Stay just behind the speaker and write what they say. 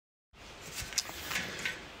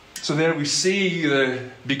So there we see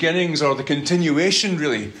the beginnings, or the continuation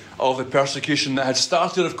really, of the persecution that had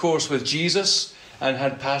started, of course, with Jesus and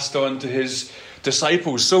had passed on to his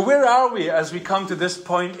disciples. So where are we as we come to this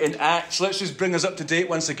point in Acts? Let's just bring us up to date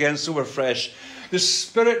once again so we're fresh. The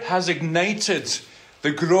Spirit has ignited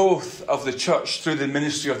the growth of the church through the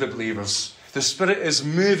ministry of the believers. The Spirit is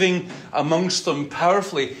moving amongst them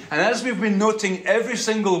powerfully. And as we've been noting every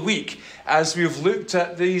single week, as we've looked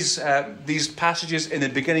at these passages in the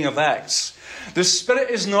beginning of Acts, the Spirit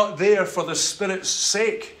is not there for the Spirit's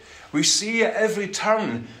sake. We see at every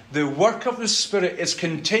turn the work of the Spirit is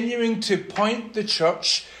continuing to point the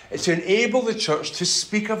church, to enable the church to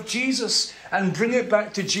speak of Jesus and bring it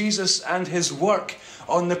back to Jesus and his work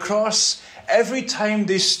on the cross. Every time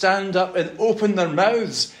they stand up and open their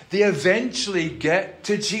mouths, they eventually get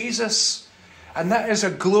to Jesus. And that is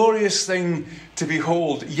a glorious thing to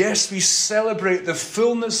behold. Yes, we celebrate the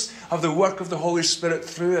fullness of the work of the Holy Spirit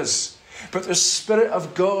through us. But the Spirit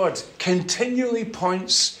of God continually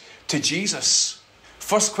points to Jesus.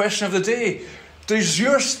 First question of the day. Does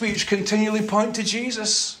your speech continually point to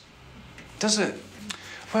Jesus? Does it?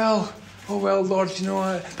 Well, Lord,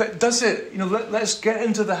 but does it? Let's get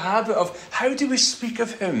into the habit of how do we speak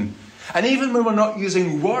of him? And even when we're not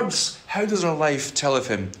using words, how does our life tell of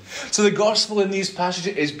him? So the gospel in these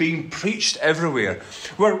passages is being preached everywhere.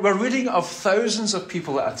 We're reading of thousands of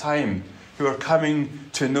people at a time who are coming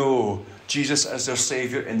to know Jesus as their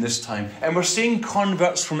Saviour in this time. And we're seeing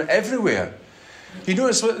converts from everywhere. You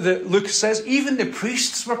notice what Luke says? Even the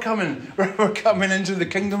priests were coming into the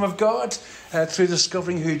kingdom of God through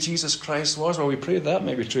discovering who Jesus Christ was. Well, we pray that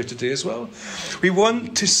may be true today as well. We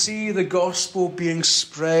want to see the gospel being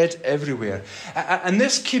spread everywhere. And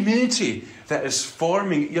this community that is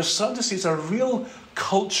forming, you're starting to see it's a real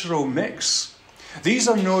cultural mix. These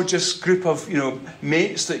are not just group of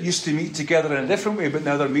mates that used to meet together in a different way, but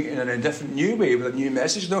now they're meeting in a different new way with a new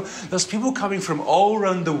message. No, there's people coming from all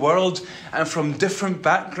around the world and from different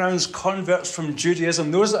backgrounds, converts from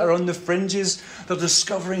Judaism, those that are on the fringes. They're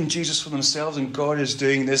discovering Jesus for themselves, and God is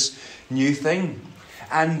doing this new thing.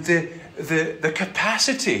 And the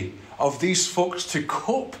capacity of these folks to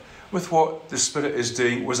cope with what the Spirit is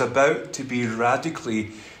doing was about to be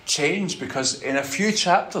radically changed, because in a few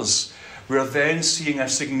chapters we're then seeing a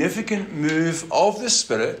significant move of the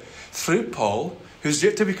Spirit through Paul, who's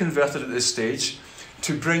yet to be converted at this stage,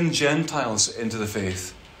 to bring Gentiles into the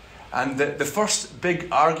faith. And the first big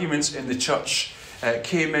arguments in the church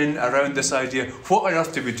came in around this idea: what on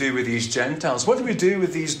earth do we do with these Gentiles? What do we do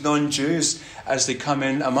with these non-Jews as they come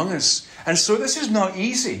in among us? And so this is not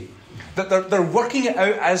easy. That they're working it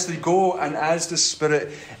out as they go and as the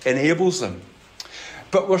Spirit enables them.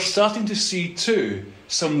 But we're starting to see too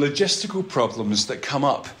some logistical problems that come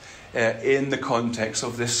up in the context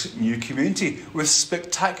of this new community with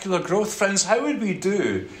spectacular growth. Friends, how would we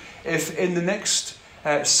do if in the next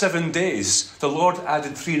 7 days the Lord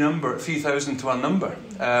added 3,000 to our number?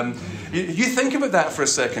 You think about that for a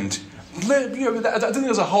second. I don't think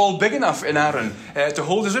there's a hall big enough in Arran to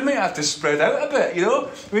hold us. We may have to spread out a bit,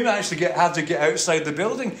 We might actually have to get outside the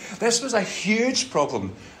building. This was a huge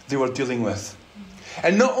problem they were dealing with.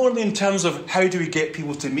 And not only in terms of how do we get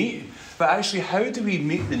people to meet, but actually how do we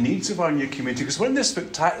meet the needs of our new community? Because one of the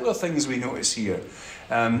spectacular things we notice here,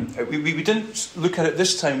 we didn't look at it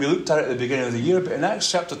this time, we looked at it at the beginning of the year, but in Acts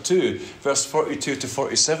chapter 2, verse 42 to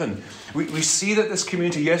 47, we see that this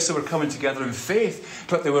community, yes, they were coming together in faith,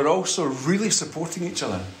 but they were also really supporting each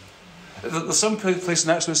other. There's some place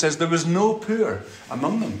in Acts where it says there was no poor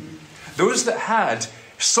among them. Those that had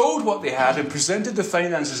sold what they had and presented the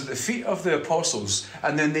finances at the feet of the apostles,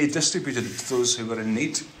 and then they distributed it to those who were in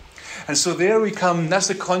need. And so there we come. That's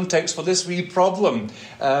the context for this wee problem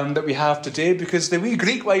that we have today, because the wee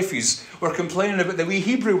Greek wifeys were complaining about the wee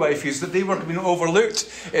Hebrew wifeys, that they were being overlooked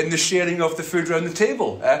in the sharing of the food around the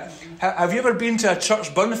table. Have you ever been to a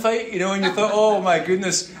church bun fight, and you thought, oh my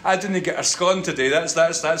goodness, I didn't get a scone today. That's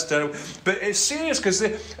terrible. But it's serious, because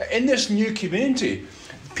in this new community,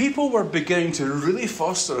 people were beginning to really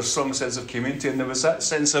foster a strong sense of community, and there was that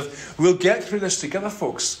sense of, we'll get through this together,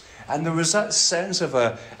 folks. And there was that sense of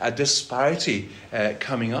a disparity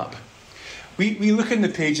coming up. We look in the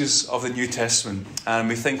pages of the New Testament and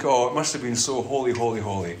we think, oh, it must have been so holy, holy,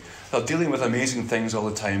 holy. They're dealing with amazing things all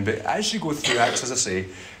the time. But as you go through Acts, as I say,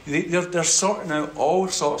 they're sorting out all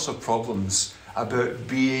sorts of problems about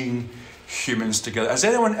being humans together. Has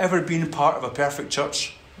anyone ever been part of a perfect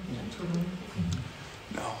church?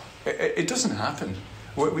 No. It doesn't happen.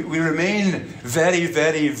 We remain very,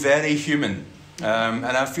 very, very human. And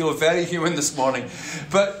I feel very human this morning.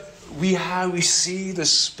 But we see the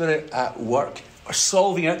Spirit at work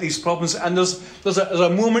solving out these problems. And there's a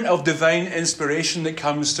moment of divine inspiration that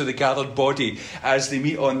comes to the gathered body as they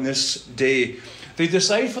meet on this day. They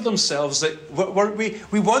decide for themselves that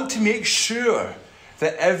we want to make sure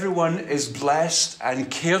that everyone is blessed and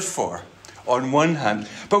cared for on one hand,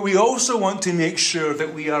 but we also want to make sure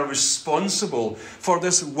that we are responsible for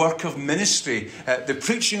this work of ministry, the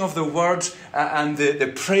preaching of the word and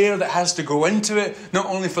the prayer that has to go into it, not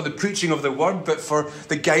only for the preaching of the word, but for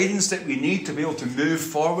the guidance that we need to be able to move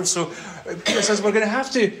forward. So Peter says we're going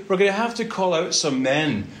to have to call out some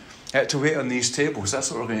men to wait on these tables. That's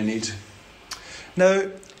what we're going to need. Now,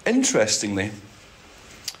 interestingly,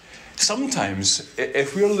 sometimes,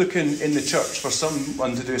 if we're looking in the church for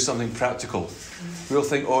someone to do something practical, we'll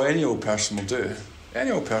think, oh, any old person will do.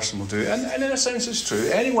 Any old person will do. And in a sense, it's true.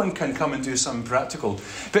 Anyone can come and do something practical.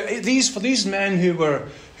 But for these men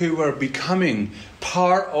who were becoming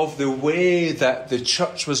part of the way that the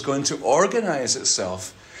church was going to organise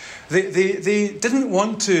itself, they didn't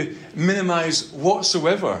want to minimise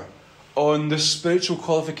whatsoever on the spiritual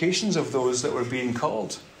qualifications of those that were being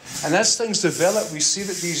called. And as things develop, we see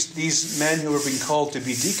that these men who were being called to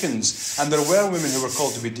be deacons, and there were women who were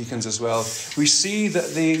called to be deacons as well, we see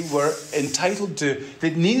that they were entitled to, they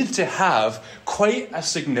needed to have quite a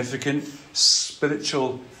significant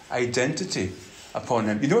spiritual identity upon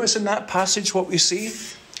him. You notice in that passage what we see?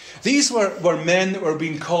 These were men that were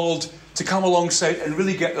being called to come alongside and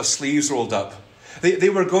really get their sleeves rolled up. They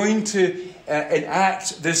were going to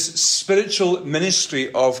enact this spiritual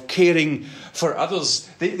ministry of caring for others.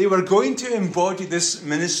 They were going to embody this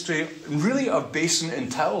ministry really of basin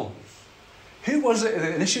and towel. Who was it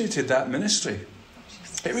that initiated that ministry?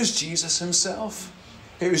 It was Jesus himself.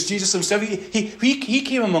 It was Jesus himself. He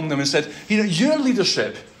came among them and said, your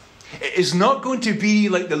leadership is not going to be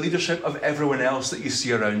like the leadership of everyone else that you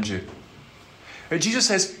see around you. Jesus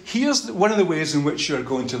says, here's one of the ways in which you're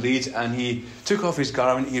going to lead. And he took off his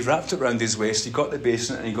garment, he wrapped it around his waist, he got the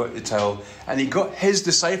basin and he got the towel, and he got his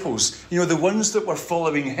disciples, the ones that were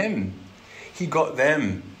following him, he got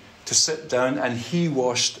them to sit down and he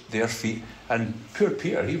washed their feet. And poor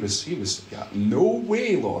Peter, he was, no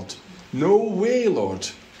way, Lord,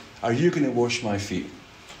 are you going to wash my feet?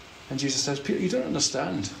 And Jesus says, Peter, you don't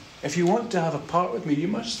understand. If you want to have a part with me, you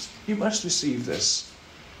must receive this.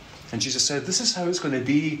 And Jesus said, this is how it's going to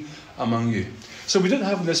be among you. So we didn't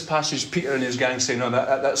have in this passage Peter and his gang saying, no,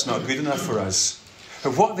 that's not good enough for us.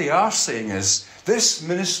 But what they are saying is, this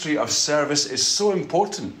ministry of service is so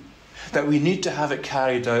important that we need to have it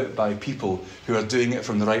carried out by people who are doing it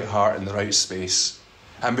from the right heart in the right space,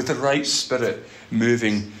 and with the right spirit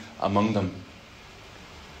moving among them.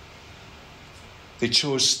 They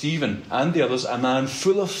chose Stephen and the others, a man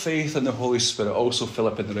full of faith in the Holy Spirit, also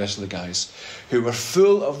Philip and the rest of the guys, who were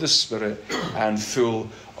full of the Spirit and full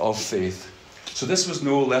of faith. So this was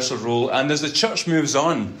no lesser role. And as the church moves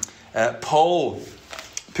on, Paul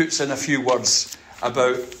puts in a few words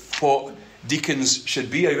about what deacons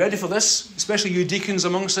should be. Are you ready for this? Especially you deacons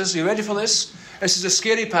amongst us. Are you ready for this? This is a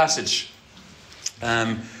scary passage.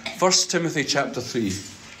 1 Timothy chapter 3.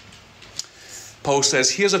 Paul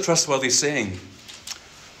says, here's a trustworthy saying.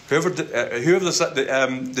 Whoever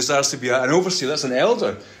desires to be an overseer, that's an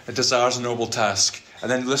elder, it desires a noble task.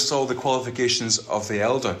 And then lists all the qualifications of the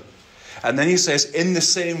elder. And then he says, in the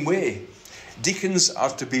same way, deacons are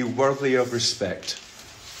to be worthy of respect.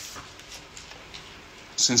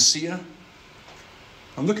 Sincere.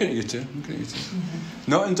 I'm looking at you too.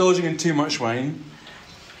 Not indulging in too much wine.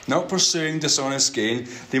 Not pursuing dishonest gain.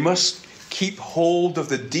 They must keep hold of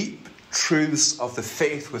the deep truths of the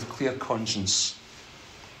faith with clear conscience.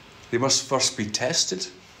 They must first be tested,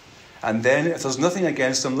 and then, if there's nothing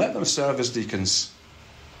against them, let them serve as deacons.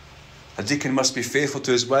 A deacon must be faithful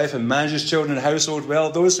to his wife and manage his children and household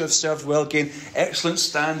well. Those who have served well gain excellent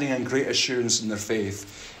standing and great assurance in their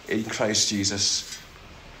faith in Christ Jesus.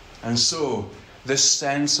 And so, this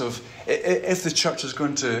sense of, if the church is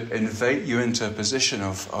going to invite you into a position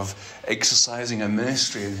of exercising a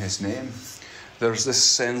ministry in his name, there's this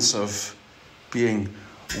sense of being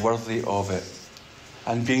worthy of it.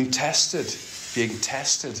 And being tested,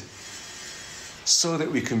 so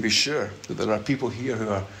that we can be sure that there are people here who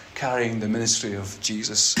are carrying the ministry of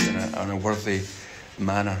Jesus in a worthy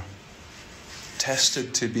manner.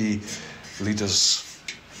 Tested to be leaders.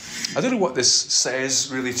 I don't know what this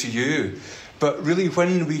says really to you, but really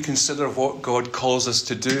when we consider what God calls us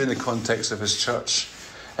to do in the context of his church,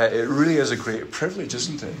 it really is a great privilege,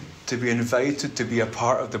 isn't it? To be invited to be a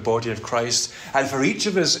part of the body of Christ, and for each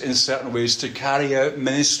of us in certain ways to carry out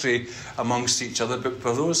ministry amongst each other. But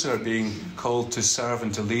for those who are being called to serve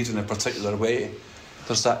and to lead in a particular way,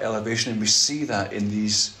 there's that elevation, and we see that in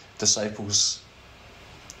these disciples.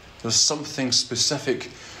 There's something specific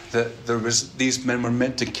that these men were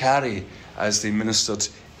meant to carry as they ministered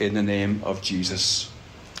in the name of Jesus,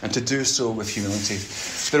 and to do so with humility.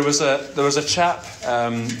 There was a chap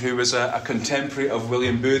who was a contemporary of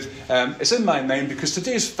William Booth. It's in my mind because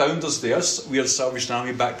today's Founders Day. Us weird Salvation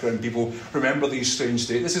Army background people remember these strange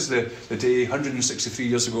days. This is the day 163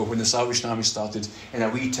 years ago when the Salvation Army started in a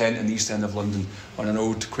wee tent in the East End of London on an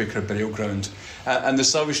old Quaker burial ground. And the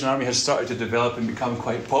Salvation Army had started to develop and become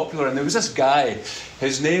quite popular. And there was this guy,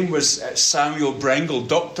 his name was Samuel Brengle,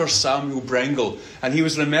 Dr. Samuel Brengle, and he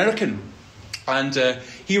was an American. And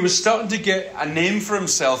he was starting to get a name for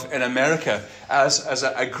himself in America as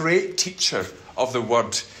a great teacher of the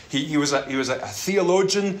Word. He was a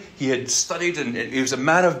theologian. He had studied, and he was a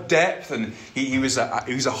man of depth, and he was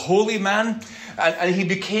a holy man. And he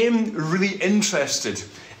became really interested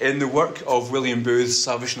in the work of William Booth's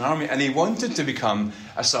Salvation Army, and he wanted to become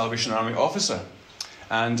a Salvation Army officer.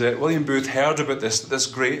 And William Booth heard about this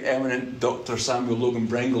great eminent Dr. Samuel Logan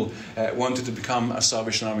Brengle wanted to become a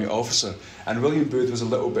Salvation Army officer. And William Booth was a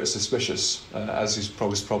little bit suspicious, as he's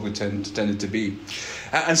probably tended to be.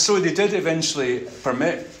 And so they did eventually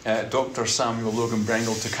permit Dr. Samuel Logan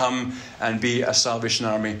Brengle to come and be a Salvation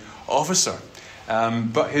Army officer.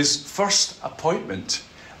 But his first appointment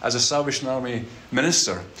as a Salvation Army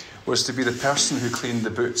minister was to be the person who cleaned the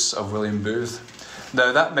boots of William Booth.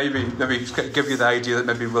 Now, that maybe give you the idea that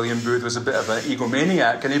maybe William Booth was a bit of an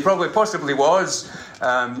egomaniac, and he possibly was,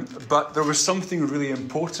 but there was something really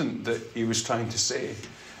important that he was trying to say,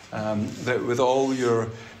 that with all your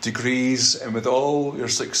degrees and with all your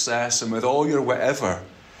success and with all your whatever,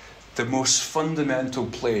 the most fundamental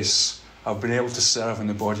place of being able to serve in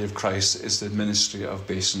the body of Christ is the ministry of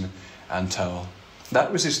basin and towel.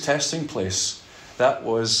 That was his testing place. That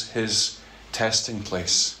was his testing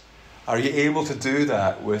place. Are you able to do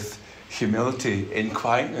that with humility, in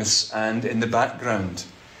quietness, and in the background?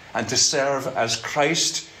 And to serve as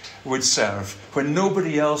Christ would serve when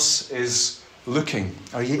nobody else is looking?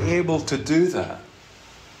 Are you able to do that?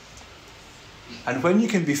 And when you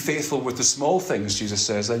can be faithful with the small things, Jesus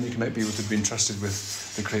says, then you might be able to be entrusted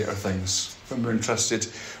with the greater things. When we're entrusted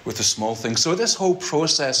with the small things. So this whole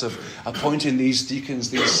process of appointing these deacons,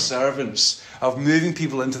 these servants, of moving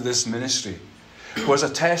people into this ministry, was a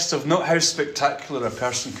test of not how spectacular a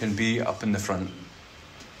person can be up in the front,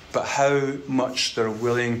 but how much they're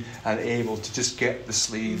willing and able to just get the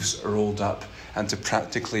sleeves rolled up and to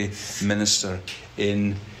practically minister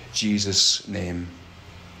in Jesus' name.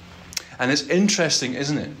 And it's interesting,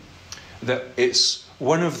 isn't it, that it's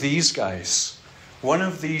one of these guys, one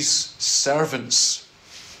of these servants,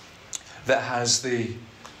 that has the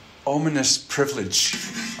ominous privilege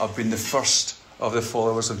of being the first of the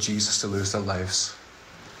followers of Jesus to lose their lives.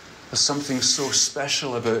 There's something so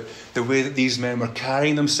special about the way that these men were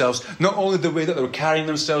carrying themselves. Not only the way that they were carrying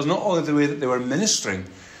themselves, not only the way that they were ministering,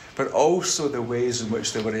 but also the ways in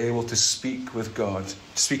which they were able to speak with God, to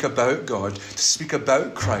speak about God, to speak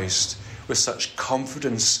about Christ with such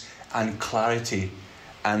confidence and clarity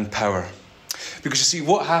and power. Because you see,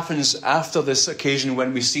 what happens after this occasion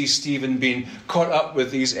when we see Stephen being caught up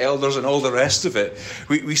with these elders and all the rest of it,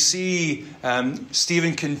 we see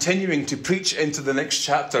Stephen continuing to preach into the next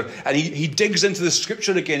chapter, and he digs into the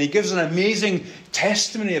scripture again. He gives an amazing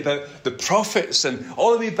testimony about the prophets and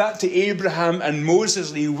all the way back to Abraham and Moses,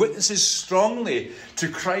 and he witnesses strongly to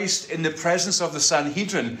Christ in the presence of the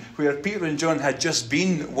Sanhedrin, where Peter and John had just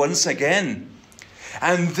been once again.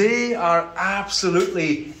 And they are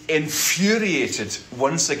absolutely infuriated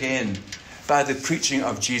once again by the preaching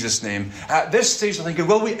of Jesus' name. At this stage, they're thinking,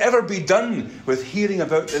 will we ever be done with hearing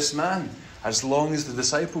about this man? As long as the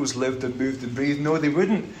disciples lived and moved and breathed? No, they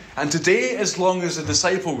wouldn't. And today, as long as the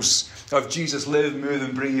disciples of Jesus live, move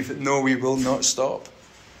and breathe, no, we will not stop.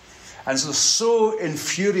 And so they're so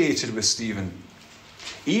infuriated with Stephen.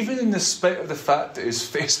 Even in spite of the fact that his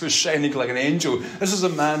face was shining like an angel, this is a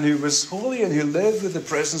man who was holy and who lived with the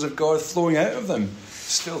presence of God flowing out of them.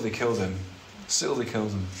 Still they killed him. Still they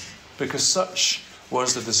killed him. Because such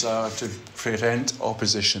was the desire to prevent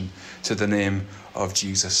opposition to the name of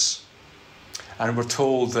Jesus. And we're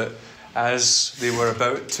told that as they were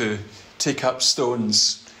about to take up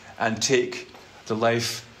stones and take the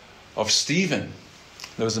life of Stephen,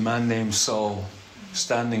 there was a man named Saul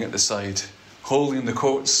standing at the side, holding the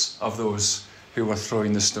coats of those who were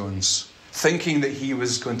throwing the stones, thinking that he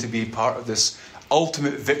was going to be part of this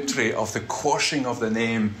ultimate victory of the quashing of the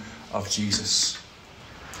name of Jesus,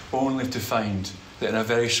 only to find that in a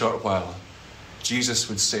very short while, Jesus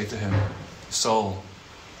would say to him, Saul,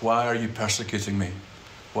 why are you persecuting me?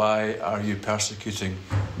 Why are you persecuting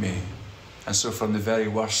me? And so from the very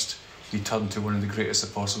worst, he turned to one of the greatest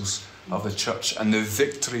apostles of the church, and the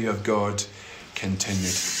victory of God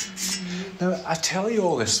continued. Now, I tell you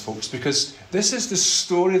all this, folks, because this is the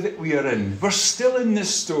story that we are in. We're still in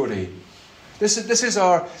this story. This is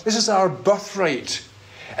our birthright.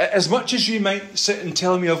 As much as you might sit and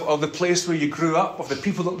tell me of the place where you grew up, of the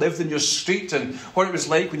people that lived in your street, and what it was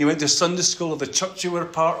like when you went to Sunday school, or the church you were a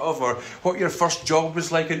part of, or what your first job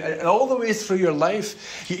was like, and all the way through your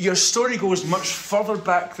life, your story goes much further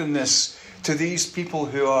back than this, to these people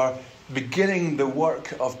who are beginning the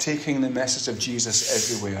work of taking the message of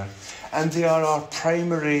Jesus everywhere. And they are our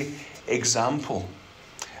primary example.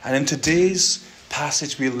 And in today's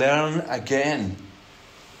passage, we learn again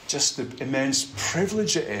just the immense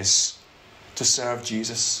privilege it is to serve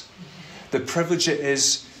Jesus. The privilege it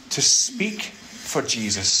is to speak for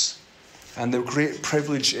Jesus. And the great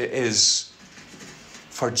privilege it is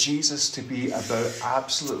for Jesus to be about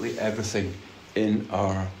absolutely everything in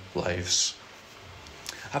our lives.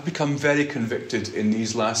 I've become very convicted in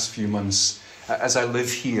these last few months as I live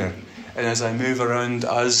here and as I move around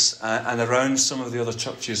us and around some of the other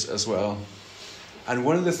churches as well. And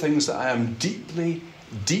one of the things that I am deeply,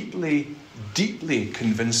 deeply, deeply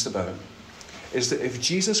convinced about is that if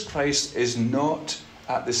Jesus Christ is not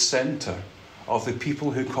at the centre of the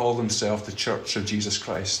people who call themselves the Church of Jesus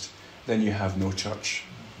Christ, then you have no church.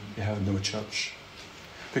 You have no church.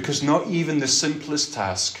 Because not even the simplest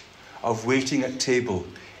task of waiting at table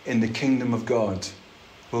in the kingdom of God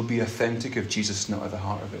will be authentic if Jesus is not at the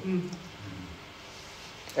heart of it.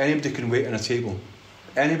 Anybody can wait on a table.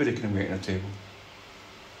 Anybody can wait on a table.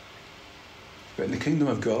 But in the kingdom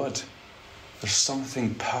of God, there's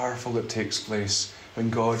something powerful that takes place when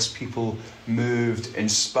God's people moved,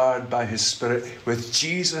 inspired by his Spirit, with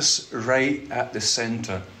Jesus right at the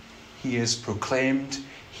centre. He is proclaimed,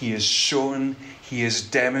 he is shown, he is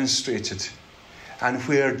demonstrated. And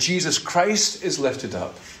where Jesus Christ is lifted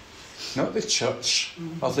up, not the church,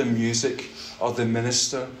 or the music, or the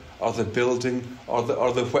minister, or the building, or the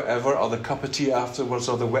whatever, or the cup of tea afterwards,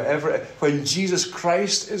 or the whatever. When Jesus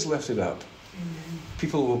Christ is lifted up,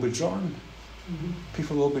 people will be drawn.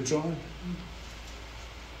 People will be drawn.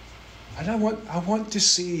 And I want to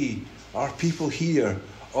see our people here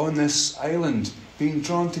on this island being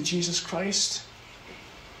drawn to Jesus Christ.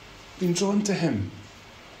 Being drawn to him.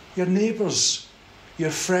 Your neighbours,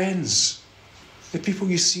 your friends, the people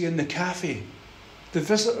you see in the cafe, the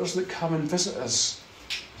visitors that come and visit us,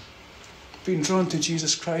 being drawn to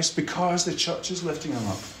Jesus Christ because the church is lifting him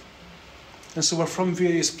up. And so we're from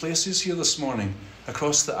various places here this morning,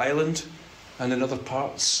 across the island and in other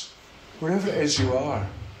parts. Wherever it is you are,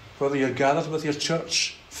 whether you're gathered with your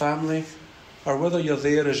church family, or whether you're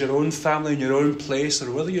there as your own family in your own place,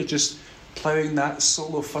 or whether you're just ploughing that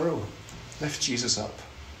solo furrow, lift Jesus up.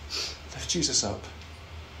 Lift Jesus up.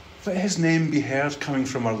 Let his name be heard coming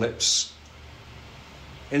from our lips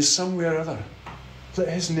in some way or other. Let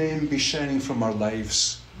his name be shining from our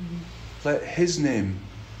lives. Let his name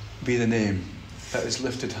be the name that is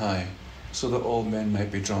lifted high, so that all men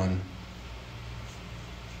might be drawn.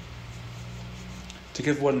 To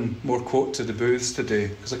give one more quote to the Booths today,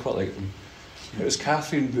 because I quite like them. It was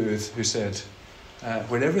Catherine Booth who said,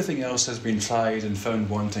 when everything else has been tried and found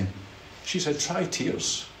wanting, she said, try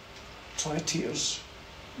tears. Try tears.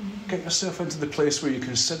 Get yourself into the place where you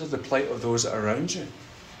consider the plight of those that are around you.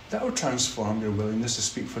 That will transform your willingness to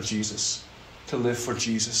speak for Jesus, to live for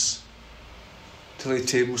Jesus, to lay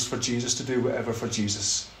tables for Jesus, to do whatever for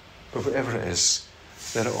Jesus. But whatever it is,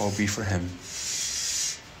 let it all be for him.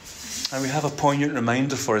 And we have a poignant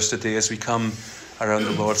reminder for us today as we come around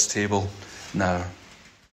the Lord's table now.